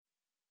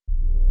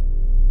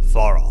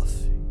Far off,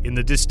 in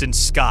the distant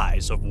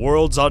skies of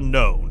worlds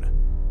unknown,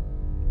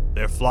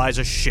 there flies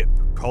a ship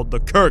called the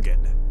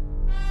Kyrgan.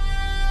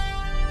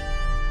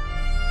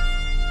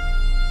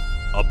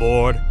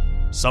 Aboard,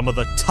 some of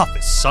the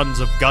toughest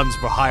sons of guns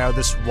for hire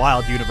this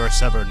wild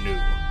universe ever knew.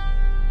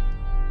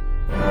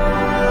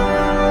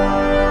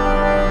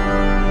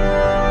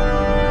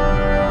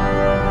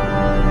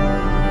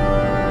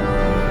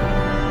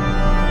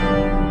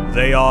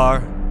 They are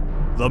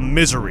the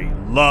Misery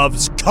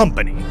Loves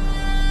Company.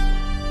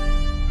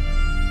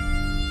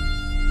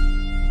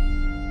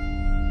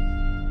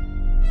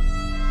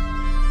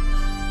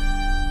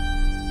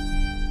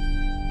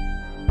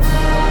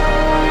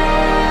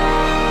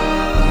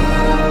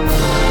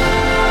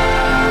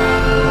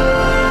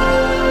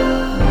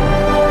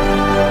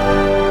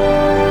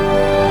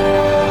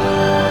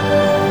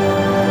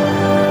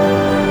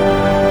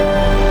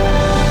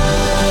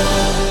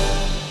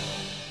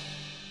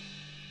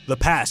 The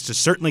past is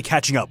certainly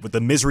catching up with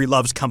the Misery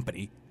Loves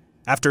Company.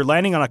 After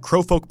landing on a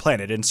crowfolk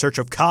planet in search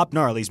of Cobb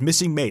Gnarly's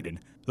missing maiden,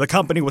 the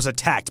company was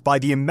attacked by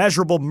the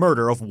immeasurable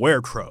murder of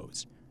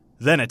Werecrows.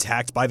 Then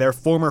attacked by their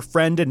former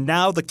friend and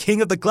now the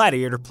king of the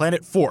Gladiator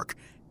planet Fork.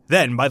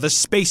 Then by the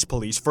space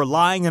police for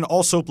lying and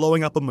also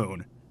blowing up a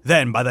moon.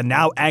 Then by the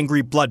now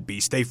angry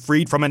Bloodbeasts they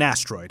freed from an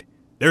asteroid.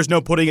 There's no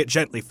putting it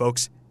gently,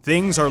 folks.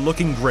 Things are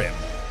looking grim.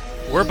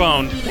 We're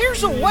boned.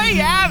 There's a way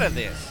out of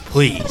this.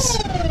 Please,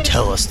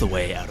 tell us the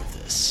way out of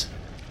this.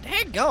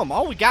 Dadgum,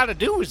 all we gotta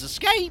do is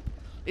escape.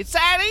 It's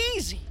that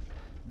easy.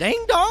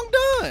 Ding dong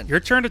done. Your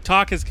turn to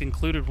talk has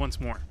concluded once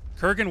more.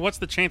 Kyrgan, what's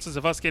the chances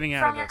of us getting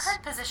out From of your this?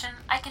 current position,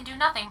 I can do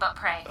nothing but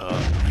pray. You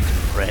can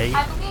pray?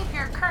 I believe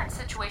your current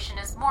situation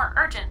is more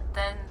urgent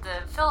than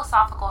the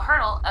philosophical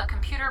hurdle a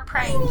computer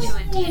praying to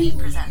a deity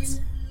presents.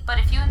 But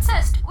if you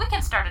insist, we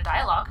can start a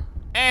dialogue.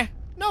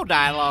 No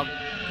dialogue.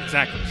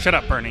 Exactly. Shut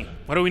up, Bernie.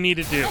 What do we need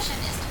to do? The mission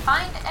is to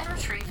find and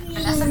retrieve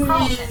Vanessa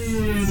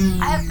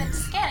Crowelton. I have been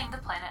scanning the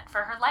planet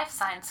for her life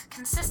signs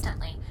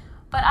consistently,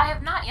 but I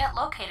have not yet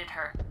located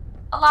her,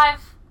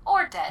 alive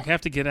or dead. We have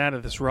to get out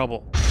of this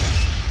rubble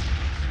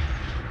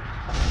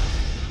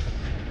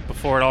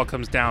before it all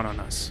comes down on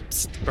us.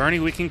 Psst. Bernie,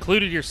 we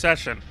concluded your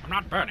session. I'm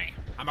not Bernie.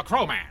 I'm a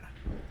crowman.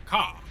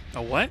 Caw.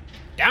 A what?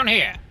 Down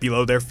here.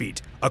 Below their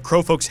feet, a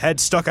crowfolk's head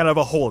stuck out of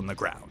a hole in the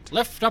ground.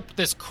 Lift up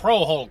this crow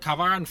hole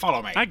cover and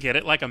follow me. I get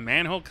it, like a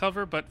manhole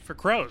cover, but for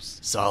crows.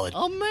 Solid.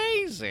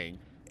 Amazing.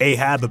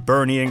 Ahab,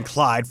 Bernie, and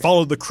Clyde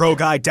followed the crow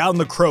guy down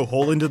the crow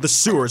hole into the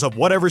sewers of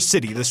whatever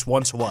city this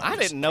once was. I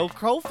didn't know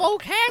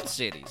crowfolk had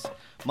cities,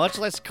 much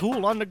less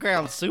cool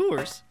underground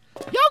sewers.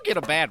 Y'all get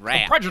a bad The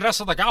rap. prejudice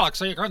of the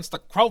galaxy against the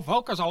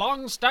crowfolk is a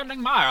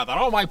long-standing mire that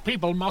all my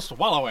people must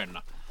wallow in.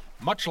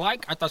 Much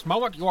like, at this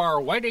moment, you are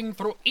wading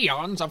through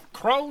eons of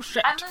crow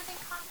shit. I'm losing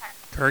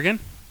contact. Kyrgan?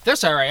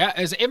 This area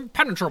is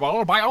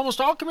impenetrable by almost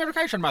all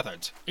communication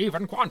methods,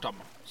 even quantum.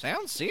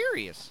 Sounds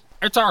serious.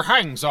 It's our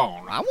hang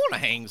zone. I want a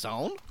hang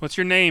zone. What's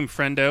your name,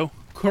 friendo?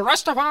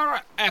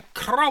 Christopher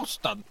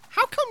Crowston.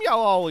 How come y'all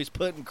always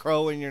putting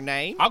crow in your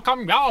name? How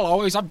come y'all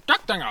always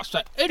abducting us,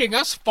 eating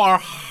us for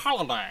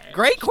holiday?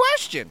 Great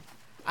question.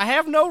 I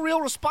have no real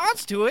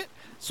response to it,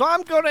 so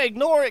I'm going to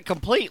ignore it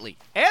completely,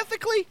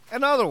 ethically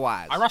and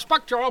otherwise. I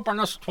respect your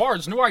openness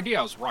towards new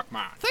ideas,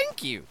 Rockman.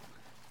 Thank you.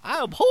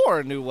 I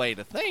abhor a new way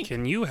to think.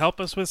 Can you help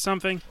us with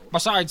something?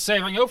 Besides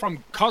saving you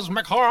from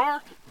cosmic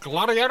horror,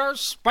 gladiators,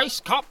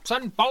 space cops,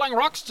 and falling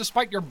rocks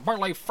despite your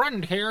burly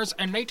friend here's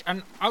innate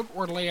and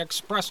outwardly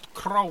expressed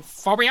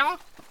crowphobia?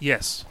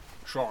 Yes.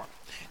 Sure.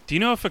 Do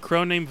you know if a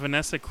crow named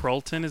Vanessa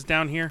Crowelton is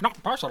down here?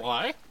 Not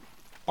personally.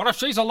 But if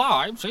she's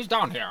alive, she's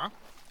down here.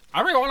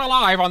 Everyone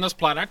alive on this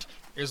planet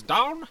is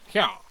down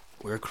here.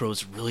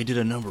 Werecrows really did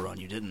a number on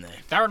you, didn't they?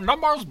 Their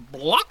numbers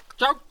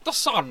blocked out the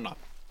sun.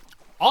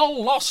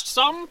 All lost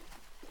some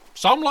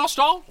lost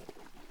all.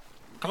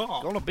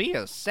 God. Gonna be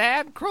a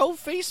sad crow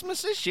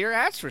feastmas this year,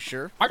 that's for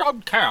sure. I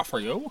don't care for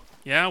you.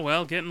 Yeah,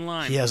 well, get in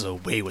line. He has a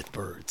way with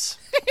birds.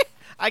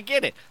 I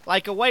get it.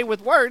 Like a way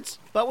with words,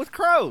 but with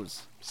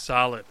crows.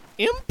 Solid.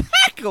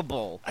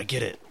 Impeccable. I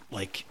get it.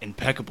 Like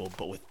impeccable,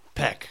 but with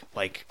peck.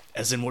 Like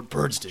as in what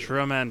birds do.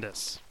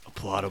 Tremendous.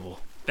 Applaudable.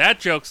 That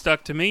joke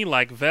stuck to me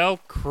like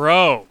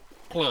Velcro.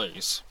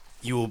 Please.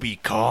 You will be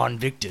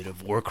convicted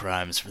of war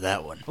crimes for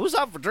that one. Who's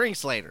up for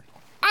drinks later?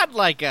 I'd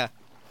like a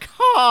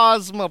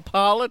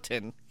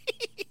cosmopolitan.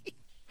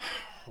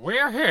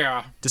 We're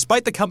here.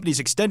 Despite the company's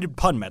extended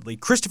pun medley,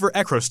 Christopher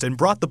Eccleston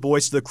brought the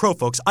boys to the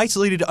crowfolk's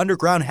isolated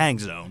underground hang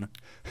zone.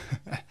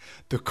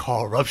 The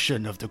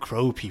corruption of the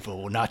crow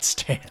people will not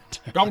stand.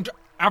 Don't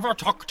ever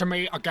talk to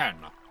me again.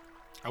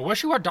 I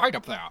wish you had died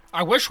up there.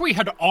 I wish we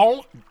had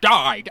all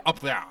died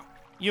up there.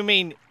 You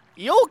mean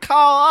you'll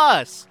call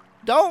us?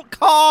 Don't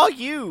call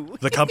you.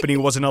 The company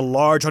was in a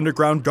large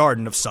underground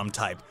garden of some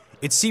type.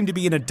 It seemed to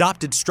be an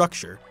adopted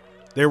structure.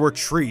 There were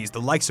trees,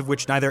 the likes of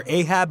which neither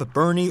Ahab,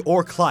 Bernie,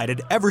 or Clyde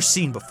had ever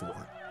seen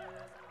before.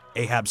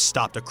 Ahab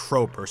stopped a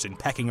crow person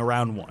pecking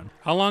around one.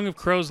 How long have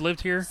crows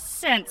lived here?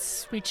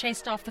 Since we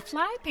chased off the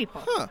fly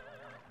people. Huh.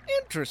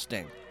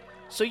 Interesting.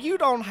 So you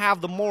don't have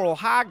the moral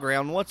high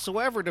ground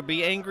whatsoever to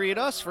be angry at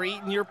us for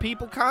eating your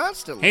people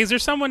constantly. Hey, is there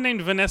someone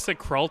named Vanessa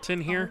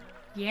Crowelton here?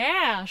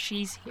 Yeah,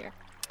 she's here.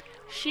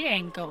 She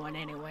ain't going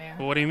anywhere.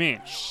 What do you mean?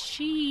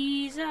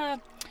 She's,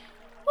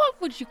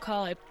 what would you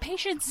call it?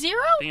 Patient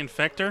zero? The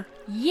infector?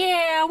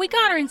 Yeah, we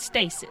got her in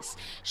stasis.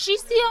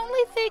 She's the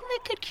only thing that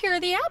could cure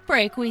the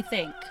outbreak, we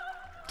think.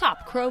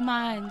 Top crow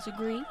minds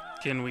agree.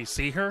 Can we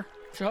see her?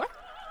 Sure.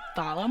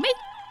 Follow me.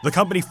 The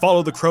company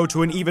followed the crow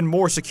to an even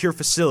more secure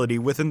facility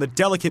within the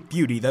delicate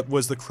beauty that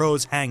was the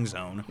crow's hang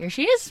zone. Here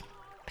she is.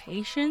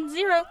 Patient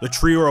zero. The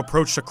trio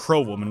approached a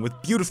crow woman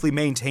with beautifully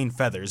maintained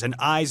feathers and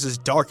eyes as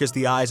dark as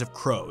the eyes of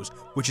crows,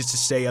 which is to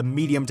say a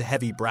medium to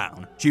heavy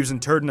brown. She was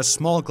interred in a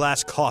small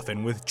glass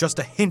coffin with just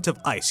a hint of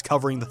ice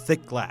covering the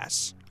thick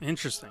glass.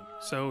 Interesting.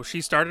 So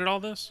she started all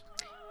this?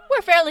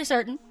 We're fairly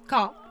certain.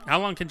 Call. How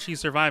long can she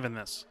survive in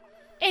this?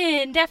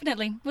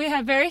 Indefinitely. We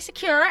have very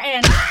secure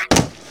and...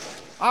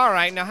 All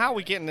right, now how are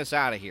we getting this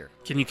out of here?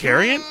 Can you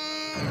carry it?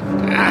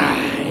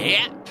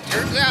 Yeah,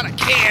 turns out I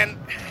can.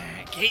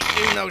 Can't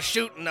do no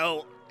shooting,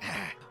 though.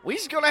 We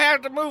just gonna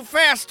have to move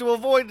fast to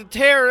avoid the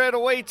terror that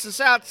awaits us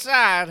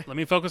outside. Let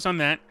me focus on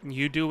that.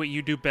 You do what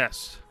you do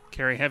best.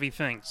 Carry heavy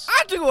things.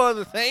 I do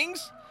other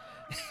things.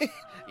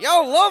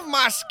 Y'all love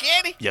my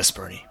spaghetti. Yes,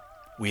 Bernie.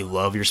 We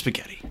love your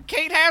spaghetti.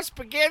 Can't have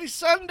spaghetti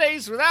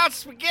Sundays without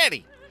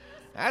spaghetti.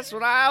 That's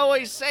what I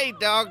always say,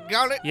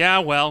 doggone it. Yeah,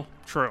 well,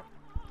 true.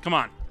 Come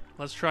on.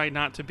 Let's try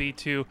not to be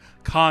too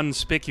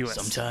conspicuous.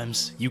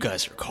 Sometimes you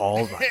guys are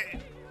called right.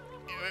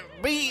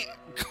 Be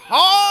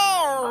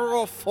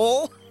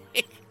colorful.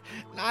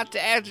 Not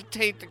to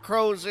agitate the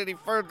crows any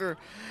further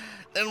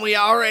than we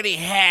already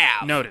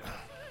have. Noted.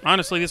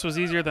 Honestly, this was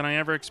easier than I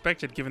ever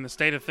expected, given the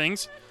state of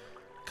things.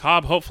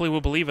 Cobb hopefully will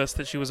believe us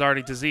that she was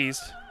already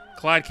diseased.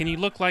 Clyde, can you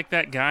look like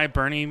that guy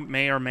Bernie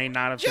may or may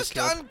not have just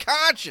killed?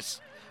 Unconscious.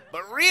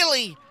 But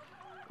really,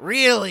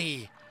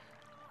 really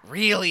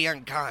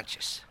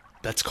unconscious.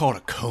 That's called a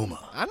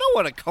coma. I know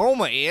what a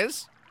coma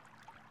is.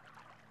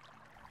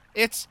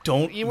 It's...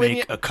 Don't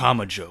make a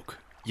comma joke.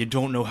 You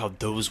don't know how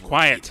those work.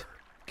 Quiet. Either.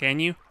 Can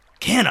you?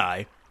 Can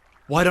I?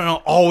 Why don't I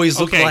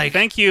always look okay, like...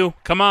 thank you.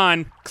 Come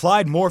on.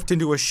 Clyde morphed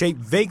into a shape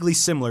vaguely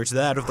similar to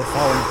that of the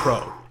fallen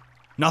crow.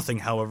 Nothing,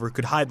 however,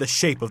 could hide the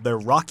shape of their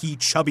rocky,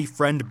 chubby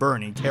friend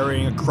Bernie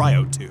carrying a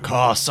cryotube.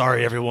 Caw,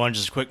 sorry everyone,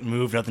 just a quick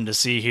move, nothing to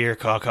see here,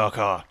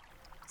 caw.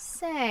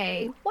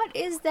 Say, what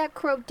is that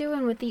crow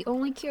doing with the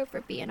only cure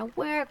for being a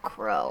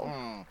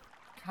werecrow?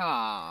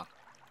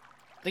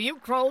 Do you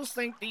crows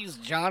think these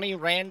Johnny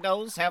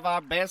Randos have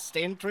our best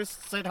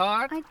interests at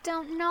heart? I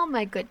don't know,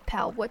 my good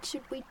pal. What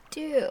should we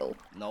do?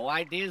 No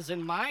ideas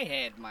in my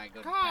head, my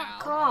good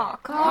pal.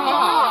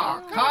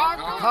 Caw.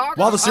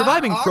 While the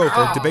surviving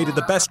crowfolk debated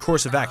the best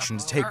course of action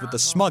to take with the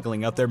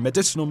smuggling of their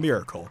medicinal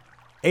miracle,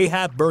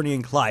 Ahab, Bernie,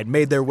 and Clyde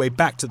made their way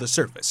back to the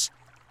surface.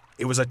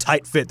 It was a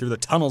tight fit through the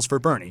tunnels for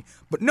Bernie,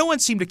 but no one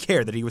seemed to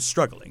care that he was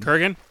struggling.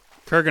 Kyrgan?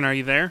 Kyrgan, are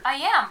you there? I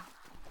am.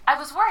 I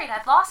was worried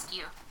I'd lost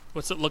you.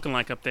 What's it looking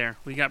like up there?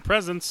 We got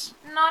presents.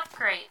 Not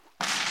great.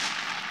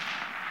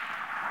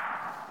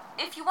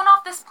 If you want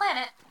off this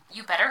planet,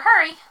 you better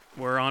hurry.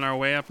 We're on our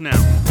way up now.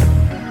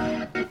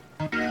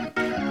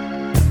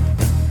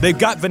 They've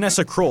got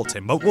Vanessa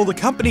Crowelton, but will the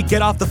company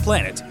get off the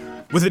planet?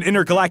 With an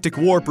intergalactic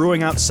war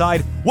brewing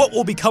outside, what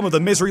will become of the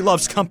Misery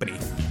Loves Company?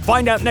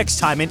 Find out next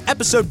time in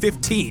episode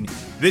 15,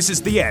 This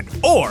Is the End,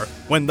 or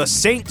When the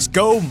Saints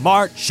Go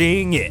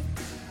Marching In.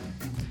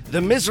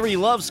 The Misery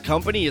Loves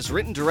Company is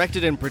written,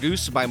 directed, and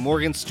produced by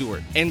Morgan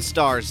Stewart, and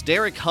stars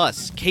Derek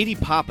Huss, Katie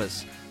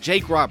Pappas,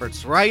 Jake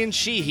Roberts, Ryan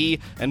Sheehy,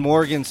 and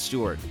Morgan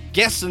Stewart.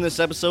 Guests in this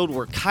episode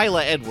were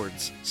Kyla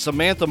Edwards,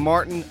 Samantha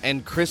Martin,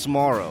 and Chris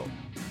Morrow.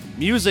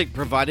 Music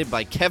provided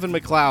by Kevin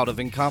MacLeod of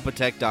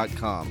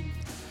Incompetech.com.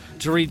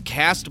 To read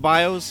cast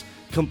bios,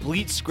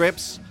 complete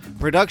scripts,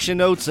 production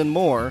notes, and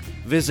more,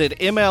 visit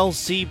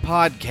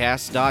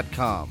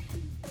mlcpodcast.com.